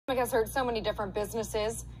has hurt so many different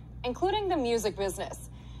businesses, including the music business.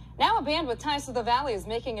 Now a band with ties to the Valley is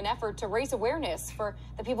making an effort to raise awareness for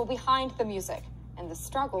the people behind the music and the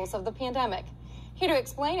struggles of the pandemic. Here to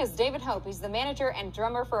explain is David Hope. He's the manager and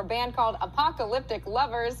drummer for a band called Apocalyptic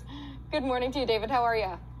Lovers. Good morning to you, David. How are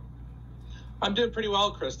you? I'm doing pretty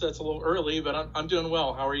well, Krista. It's a little early, but I'm doing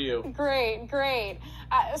well. How are you? Great, great.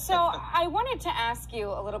 So I wanted to ask you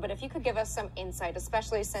a little bit, if you could give us some insight,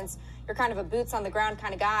 especially since you're kind of a boots on the ground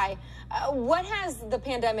kind of guy. What has the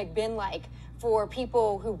pandemic been like for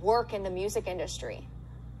people who work in the music industry?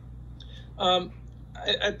 I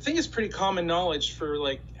think it's pretty common knowledge for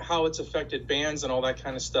like how it's affected bands and all that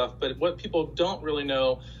kind of stuff. But what people don't really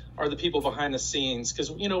know are the people behind the scenes, because,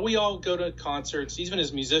 you know, we all go to concerts, even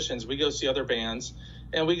as musicians, we go see other bands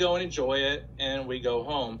and we go and enjoy it and we go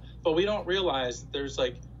home. But we don't realize that there's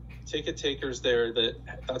like ticket takers there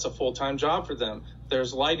that's a full-time job for them.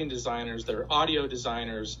 There's lighting designers, there are audio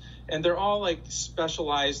designers, and they're all like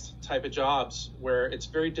specialized type of jobs where it's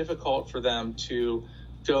very difficult for them to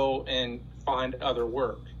go and find other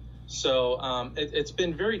work. So it's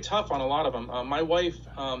been very tough on a lot of them. My wife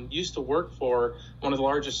used to work for one of the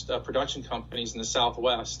largest production companies in the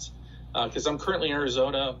Southwest, because I'm currently in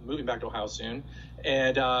Arizona, moving back to Ohio soon,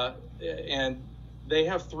 and they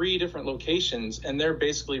have 3 different locations, and they're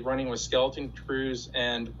basically running with skeleton crews,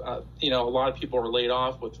 and you know, a lot of people are laid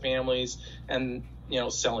off with families, and you know,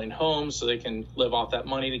 selling homes so they can live off that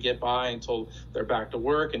money to get by until they're back to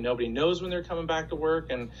work, and nobody knows when they're coming back to work,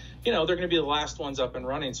 and you know, they're going to be the last ones up and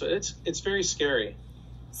running. So it's very scary.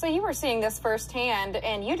 So you were seeing this firsthand,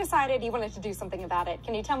 and you decided you wanted to do something about it.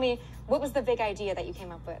 Can you tell me what was the big idea that you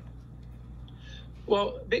came up with?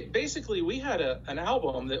 Well, basically, we had an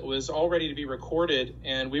album that was all ready to be recorded,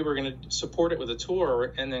 and we were going to support it with a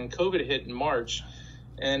tour, and then COVID hit in March.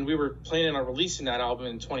 And we were planning on releasing that album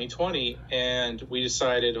in 2020, and we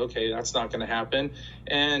decided, okay, that's not going to happen.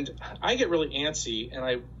 And I get really antsy,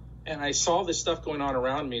 and I saw this stuff going on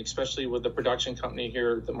around me, especially with the production company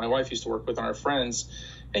here that my wife used to work with and our friends.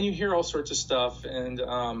 And you hear all sorts of stuff. And,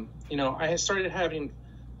 you know, I started having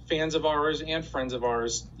fans of ours and friends of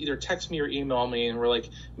ours either text me or email me, and we're like,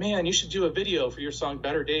 man, you should do a video for your song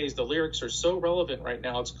Better Days. The lyrics are so relevant right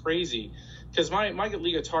now. It's crazy. Because my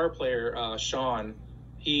lead guitar player, Sean,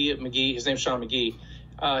 his name's Sean McGee.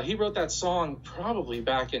 He wrote that song probably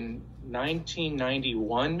back in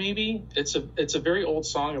 1991, maybe. It's a very old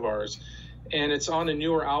song of ours, and it's on a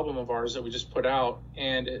newer album of ours that we just put out,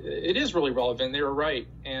 and it is really relevant. They were right.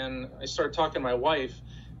 And I started talking to my wife,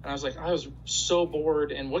 and I was like, I was so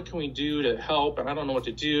bored, and what can we do to help? And I don't know what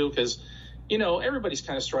to do, because, you know, everybody's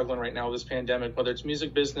kind of struggling right now with this pandemic, whether it's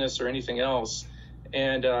music business or anything else.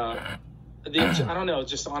 And I don't know,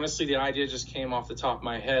 just honestly, the idea just came off the top of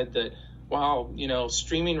my head that, wow, you know,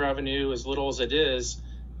 streaming revenue, as little as it is,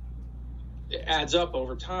 it adds up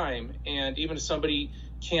over time. And even if somebody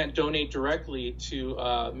can't donate directly to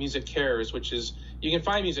MusiCares, which is, you can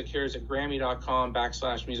find MusiCares at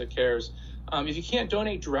Grammy.com/MusiCares. If you can't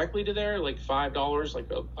donate directly to there, like $5,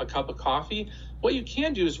 like a cup of coffee, what you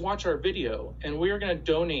can do is watch our video, and we are going to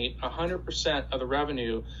donate 100% of the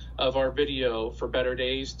revenue of our video for Better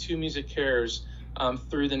Days to MusiCares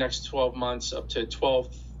through the next 12 months up to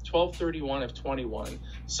 12/31 of 21.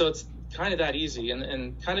 So it's kind of that easy,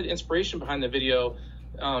 and kind of the inspiration behind the video.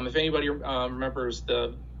 If anybody remembers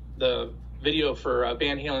the video for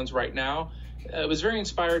Van Halen's Right Now, it was very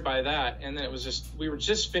inspired by that. And then we were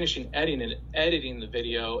just finishing editing the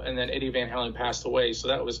video, and then Eddie Van Halen passed away. So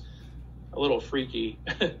that was a little freaky,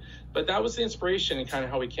 but that was the inspiration and kind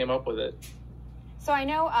of how we came up with it. So I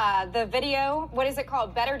know the video, what is it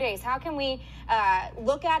called? Better Days. How can we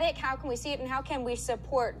look at it? How can we see it? And how can we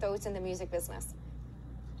support those in the music business?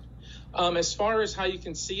 As far as how you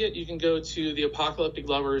can see it, you can go to the Apocalyptic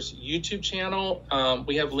Lovers YouTube channel.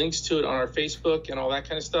 We have links to it on our Facebook and all that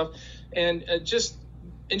kind of stuff. And just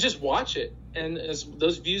watch it. And as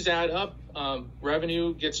those views add up,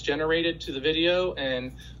 revenue gets generated to the video,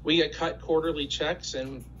 and we get cut quarterly checks,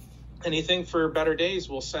 and anything for Better Days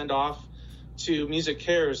we'll send off to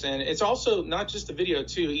MusiCares. And it's also not just the video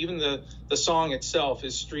too, even the song itself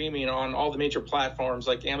is streaming on all the major platforms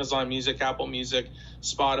like Amazon Music, Apple Music,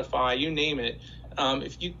 Spotify, you name it.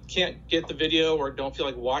 If you can't get the video or don't feel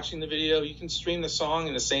like watching the video, you can stream the song,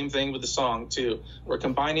 and the same thing with the song too. We're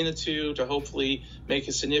combining the two to hopefully make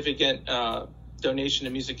a significant donation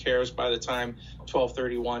to MusiCares by the time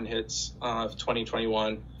 12/31 hits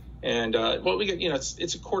 2021. And what we get, you know,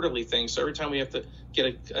 it's a quarterly thing. So every time we have to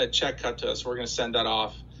get a check cut to us, we're going to send that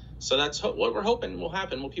off So that's what we're hoping will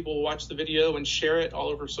happen. Well, people will watch the video and share it all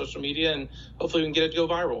over social media, and hopefully we can get it to go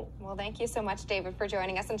viral. Well, thank you so much, David, for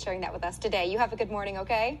joining us and sharing that with us today. You have a good morning,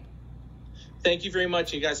 okay? Thank you very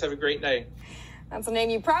much. You guys have a great day. That's a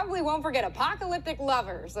name you probably won't forget, Apocalyptic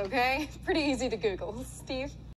Lovers, okay? Pretty easy to Google. Steve?